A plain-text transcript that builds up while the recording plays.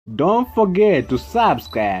Don't forget to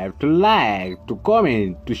subscribe, to like, to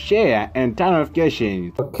comment, to share, and turn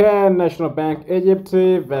notifications. Okay, National Bank Egypt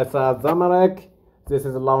versus Zamalek. This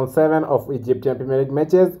is round 7 of Egyptian Premier League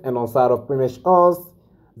matches, and on side of Premiership odds,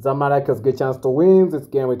 Zamalek has a good chance to win. This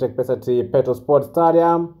game will take place at the Petro Sport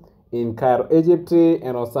Stadium in Cairo, Egypt,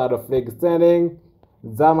 and on side of league standing,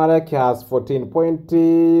 Zamalek has 14 points,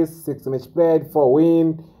 6 match played, 4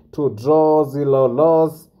 win, 2 draw, 0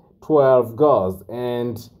 loss, 12 goals.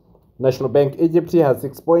 And National Bank Egypt has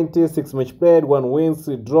 6 points, 6 match played, 1 win,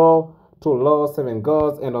 3 draw, 2 loss, 7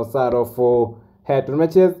 goals. And on side of head-to-head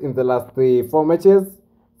matches, in the last 4 matches,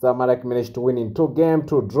 Zamalek managed to win in 2 games,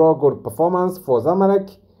 2 draw. Good performance for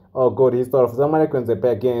Zamalek, or good history of Zamalek when they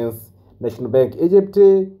play against National Bank Egypt.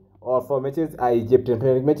 All 4 matches are Egyptian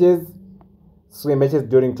Premier League matches. 3 matches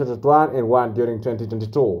during 2021 and 1 during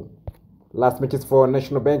 2022. Last matches for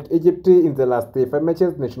National Bank Egypt. In the last 5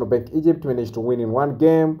 matches, National Bank Egypt managed to win in 1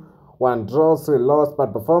 game, 1 draw, 3 loss,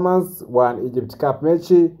 bad performance, 1 Egypt Cup match,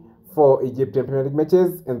 4 Egyptian Premier League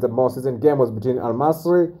matches, and the most recent game was between Al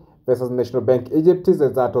Masry versus National Bank Egypt. The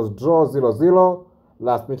result was draw 0-0.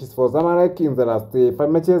 Last matches for Zamalek. In the last 5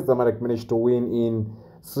 matches, Zamalek managed to win in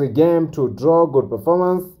 3 games, 2 draw, good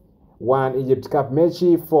performance, 1 Egypt Cup match,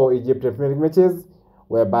 4 Egyptian Premier League matches,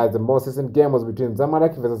 whereby the most recent game was between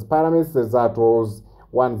Zamalek versus Pyramids. The result was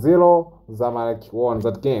 1-0. Zamalek won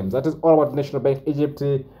that game. That is all about National Bank Egypt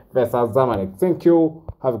versus Zamalek. Thank you.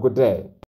 Have a good day.